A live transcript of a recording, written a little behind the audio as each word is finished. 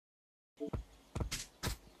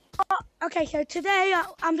Okay, so today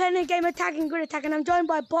I'm playing a game of tag and gorilla tag, and I'm joined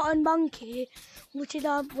by Bot and Monkey, which is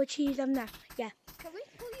there. Yeah. Can we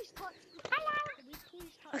please touch? Hello. Can we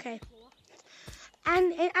please touch Okay. the floor?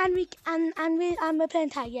 And we're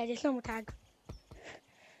playing tag. Yeah, just normal tag.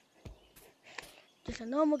 Just a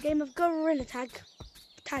normal game of gorilla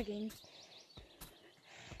tagging.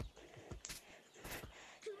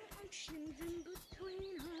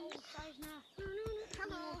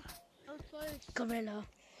 Hello. That was close. Gorilla.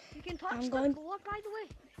 You can touch the floor, by the way.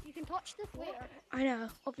 You can touch the floor. I know,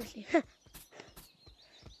 obviously. Wait,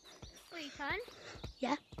 you can?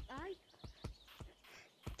 Yeah. Aye.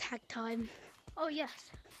 Tag time. Oh,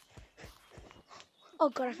 yes. Oh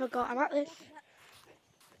god, I forgot about this.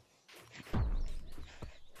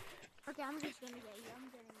 Okay, I'm just gonna get you. I'm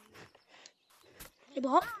getting you. Hey,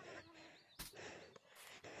 Bot.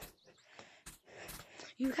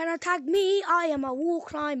 You cannot tag me, I am a wall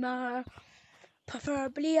climber.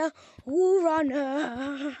 Preferably a wall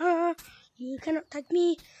runner. You cannot tag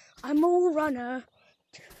me, I'm a wall runner.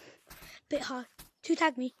 Bit hard to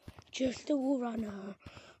tag me, just a wall runner.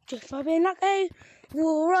 Just by being like a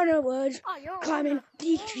wall runner would. Oh, climbing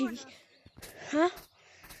these trees. Huh?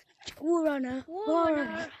 Wall runner. Wall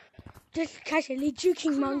runner. Just casually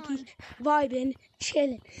juking monkeys, vibing,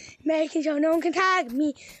 chilling, making sure no one can tag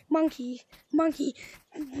me. Monkey,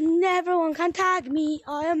 never one can tag me.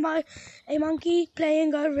 I am a monkey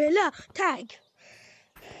playing gorilla tag.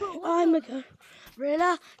 I'm a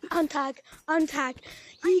gorilla, untag.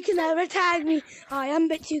 You can never tag me. I am a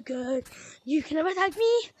bit too good. You can never tag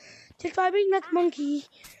me. Just vibing like a monkey,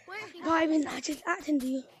 vibing, I just acting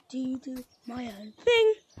do my own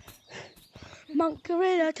thing. Monk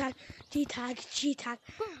gorilla tag, G tag,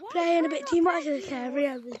 playing a bit too much of this every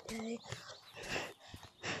other day.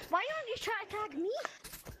 Why don't you try to tag me?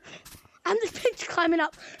 I'm just pitch climbing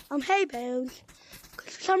up hay bales.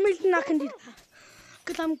 Cause for some reason I can do that.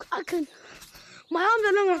 Cause I can. My arms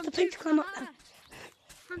are long enough to pitch climb up them.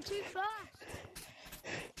 I'm too fast.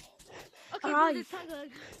 Okay, Alright.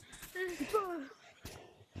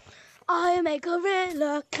 I am a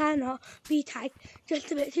gorilla, cannot be tagged.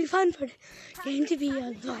 Just a bit too fun for the game to be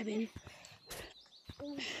on vibing.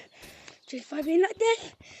 Just vibing like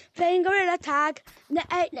this, playing gorilla tag,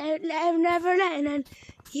 never letting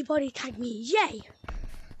anybody tag me. Yay!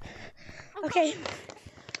 Okay.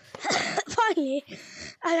 Finally,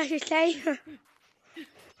 as I should say,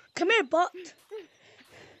 come here, Bot.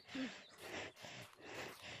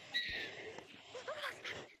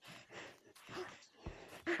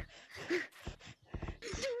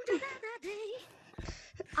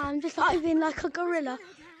 I'm just vibing like a gorilla,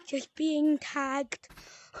 just being tagged.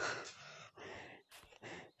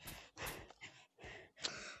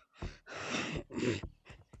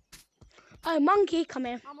 Oh, monkey, come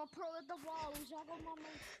here. I'm a pro at the walls. I got my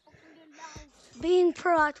fucking loud. Being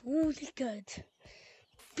pro at walls is good.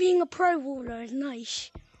 Being a pro waller is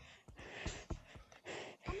nice.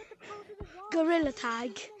 I'm at the pro to the walls. Gorilla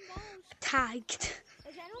tagged.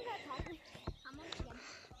 Is anyone gonna tag me? I'm on again.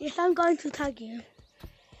 Yes, I'm going to tag you.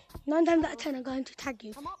 9 times out of 10, I'm going to tag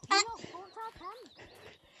you. I'm up. No, don't tag him.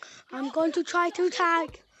 I'm going to try to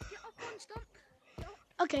tag. Get up on stump.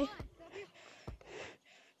 Okay.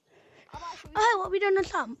 Oh, what have we done on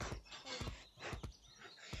stump?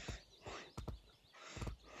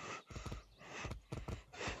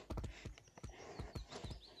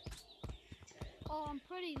 Oh, I'm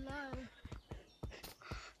pretty low.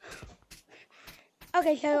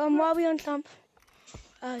 Okay, so while we on stump,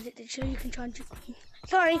 so you can try and juke me.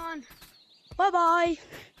 Sorry. Bye bye.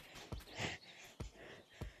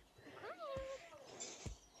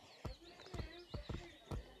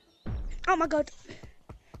 Oh my god.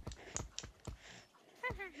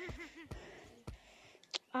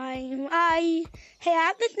 Hey, I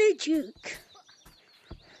have this new juke.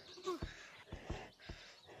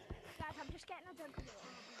 Guys, I'm just getting a drink of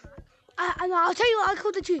water. I'll tell you what I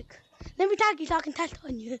call the juke. Let me tag you so I can test it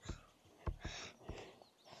on you.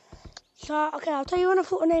 So, okay, I'll tell you when I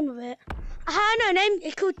thought the name of it. I know name.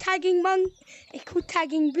 It's called Tagging It's called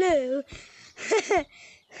Tagging Blue.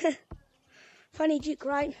 Funny juke,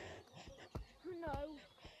 right? No.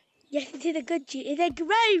 Yes, it is a good juke. It's a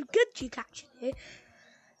very good juke, actually.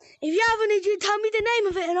 If you have any juke, tell me the name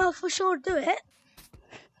of it and I'll for sure do it.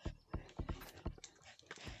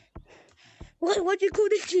 What do you call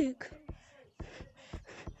this juke?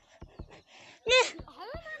 Yeah. How am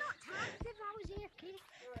I not tagged if I was AFK?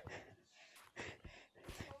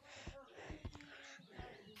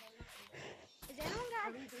 Is anyone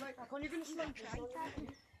gonna... I can't even try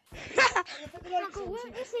tagging. Uncle, where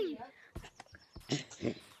is he?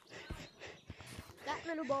 That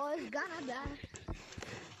little boy is gonna die.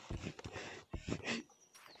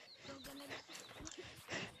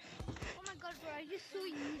 I just saw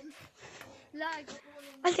you. Like,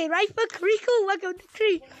 I say right for Rico, welcome to the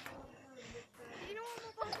tree. you know what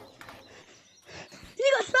I'm about to... You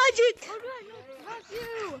got magic! How do I not have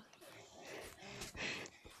you?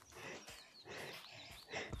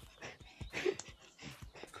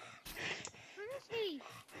 Where is he?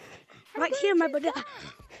 Right here, my brother.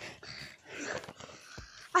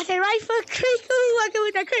 I say right for Rico, welcome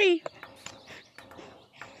to the tree.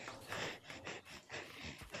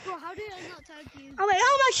 Bro, how did I not tag you? Oh wait,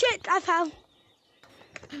 oh my shit, I fell.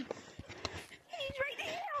 He's right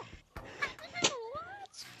there!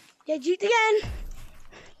 What? Yeah, juke again.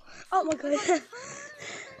 Oh my god.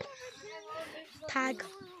 Tag.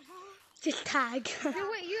 Just tag. You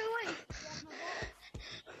wait.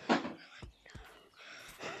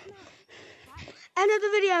 End of the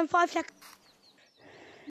video in 5 seconds.